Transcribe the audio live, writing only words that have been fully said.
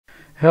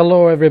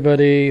Hello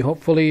everybody,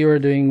 hopefully you are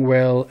doing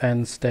well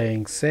and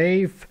staying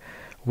safe.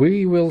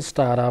 We will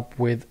start up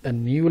with a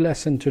new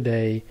lesson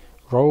today,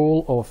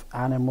 role of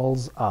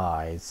animals'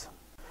 eyes.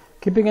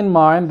 Keeping in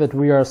mind that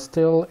we are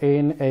still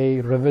in a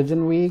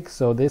revision week,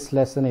 so this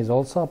lesson is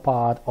also a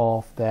part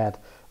of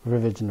that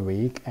revision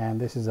week, and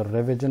this is a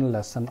revision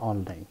lesson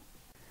only.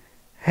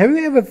 Have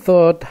you ever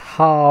thought,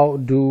 how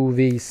do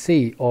we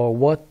see, or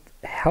what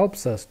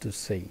helps us to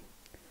see?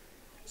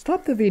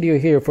 Stop the video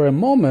here for a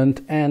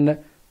moment and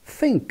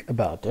think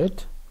about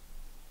it.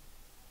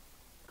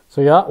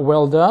 So yeah,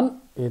 well done.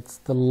 It's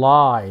the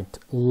light.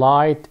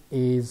 Light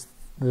is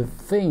the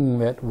thing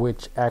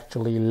which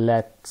actually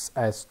lets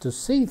us to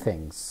see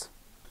things.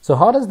 So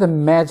how does the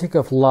magic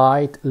of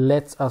light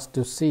lets us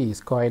to see?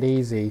 It's quite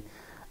easy.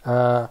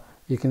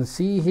 You can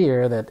see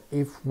here that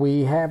if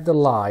we have the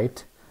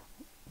light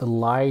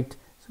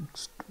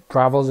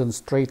travels in a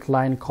straight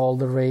line called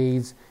the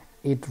rays.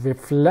 It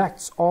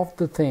reflects off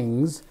the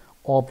things,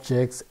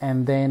 objects,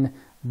 and then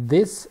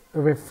this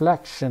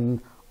reflection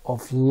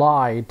of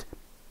light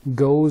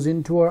goes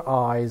into our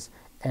eyes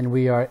and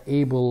we are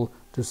able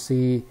to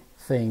see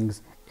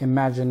things.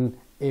 Imagine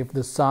if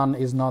the sun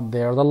is not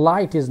there, the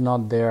light is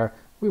not there,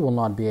 we will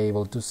not be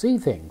able to see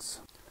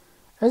things.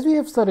 As we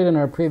have studied in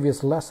our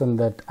previous lesson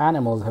that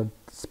animals have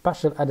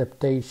special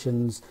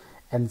adaptations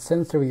and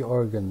sensory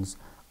organs,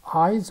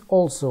 eyes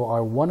also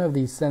are one of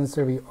these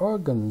sensory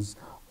organs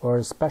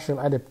or special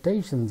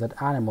adaptations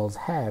that animals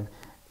have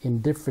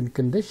in different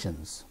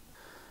conditions.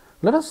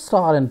 Let us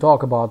start and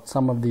talk about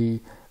some of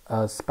the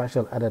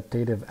special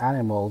adaptive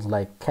animals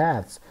like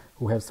cats,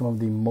 who have some of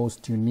the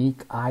most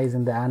unique eyes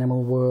in the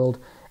animal world.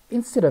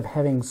 Instead of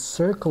having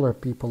circular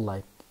pupils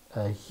like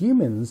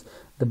humans,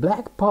 the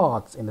black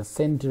parts in the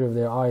center of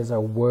their eyes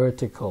are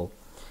vertical,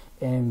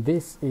 and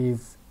this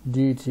is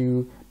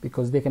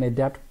because they can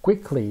adapt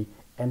quickly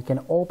and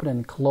can open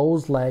and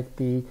close like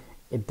the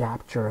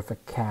adapter of a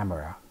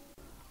camera.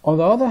 On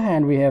the other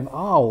hand, we have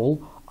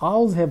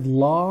owls have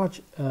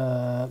large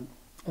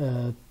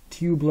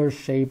tubular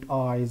shaped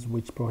eyes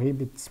which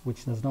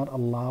does not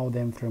allow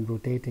them from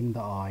rotating the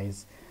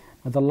eyes.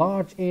 But the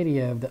large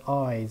area of the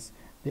eyes,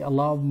 they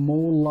allow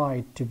more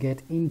light to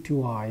get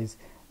into eyes.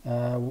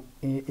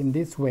 In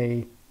this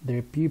way,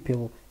 their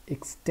pupil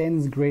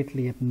extends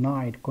greatly at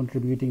night,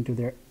 contributing to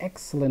their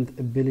excellent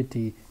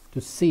ability to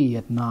see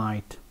at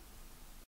night.